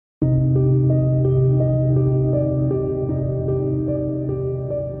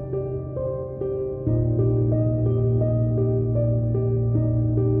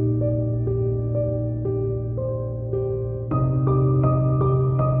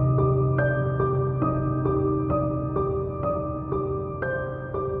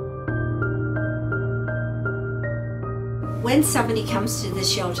when somebody comes to the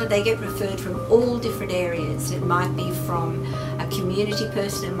shelter, they get referred from all different areas. It might be from a community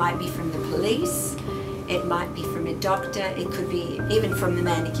person, it might be from the police, it might be from a doctor, it could be even from the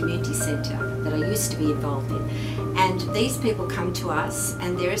Manly Community Centre that I used to be involved in. And these people come to us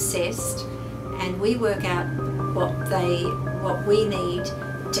and they're assessed, and we work out what we need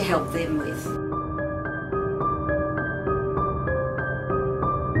to help them with.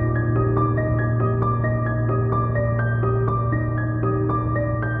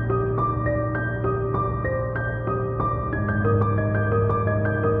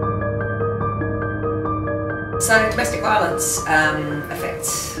 So domestic violence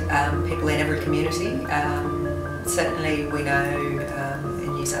affects people in every community. Certainly we know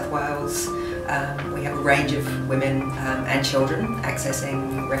in New South Wales we have a range of women and children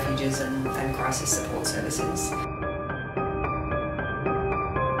accessing refuges and crisis support services.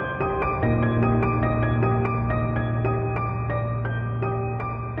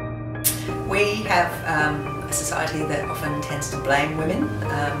 We have a society that often tends to blame women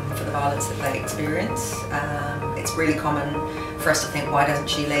for the violence that they experience. It's really common for us to think, why doesn't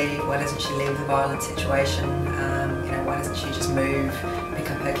she leave? Why doesn't she leave the violent situation? Why doesn't she just move,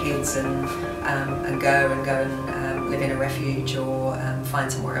 pick up her kids and go and live in a refuge or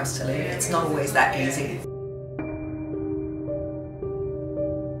find somewhere else to live? It's not always that easy.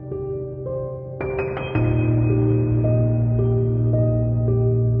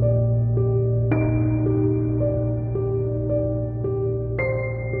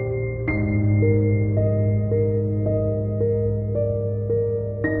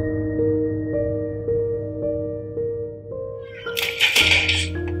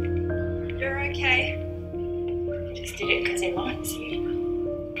 Did it because he likes you.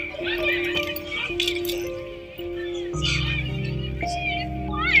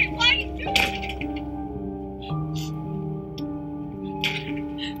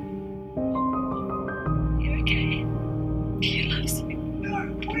 You're okay. He loves you.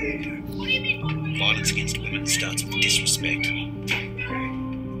 Violence against women starts with disrespect.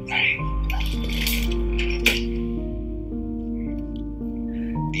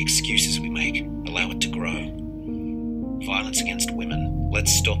 The excuses we make allow it to grow. Violence against women,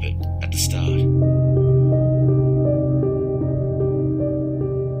 let's stop it at the start.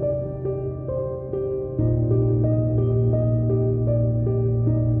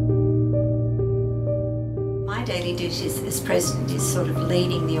 My daily duties as president is sort of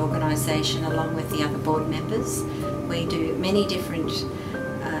leading the organisation along with the other board members. We do many different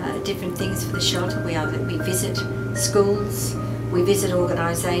things for the shelter. We visit schools, we visit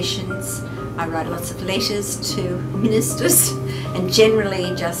organisations. I write lots of letters to ministers and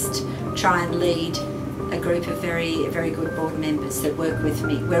generally just try and lead a group of very, very good board members that work with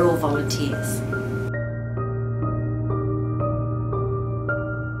me. We're all volunteers.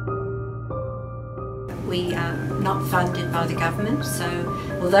 We are not funded by the government,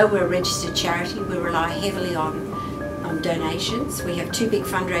 so although we're a registered charity, we rely heavily on donations. We have 2 big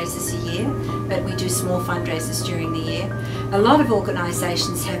fundraisers a year, but we do small fundraisers during the year. A lot of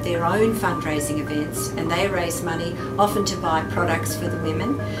organisations have their own fundraising events and they raise money often to buy products for the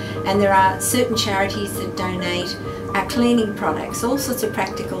women, and there are certain charities that donate our cleaning products, all sorts of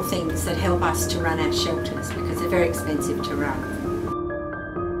practical things that help us to run our shelters because they're very expensive to run.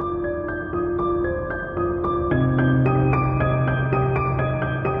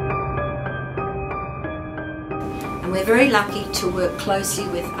 We're very lucky to work closely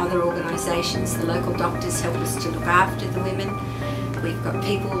with other organisations. The local doctors help us to look after the women. We've got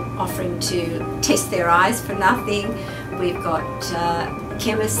people offering to test their eyes for nothing. We've got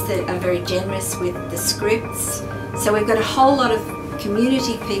chemists that are very generous with the scripts. So we've got a whole lot of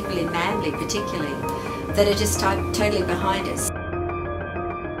community people in Manly particularly that are just totally behind us.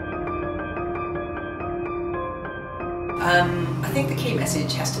 I think the key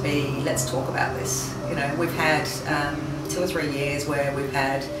message has to be, let's talk about this. We've had 2 or 3 years where we've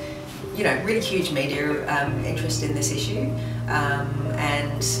had, really huge media interest in this issue,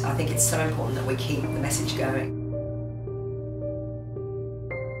 and I think it's so important that we keep the message going.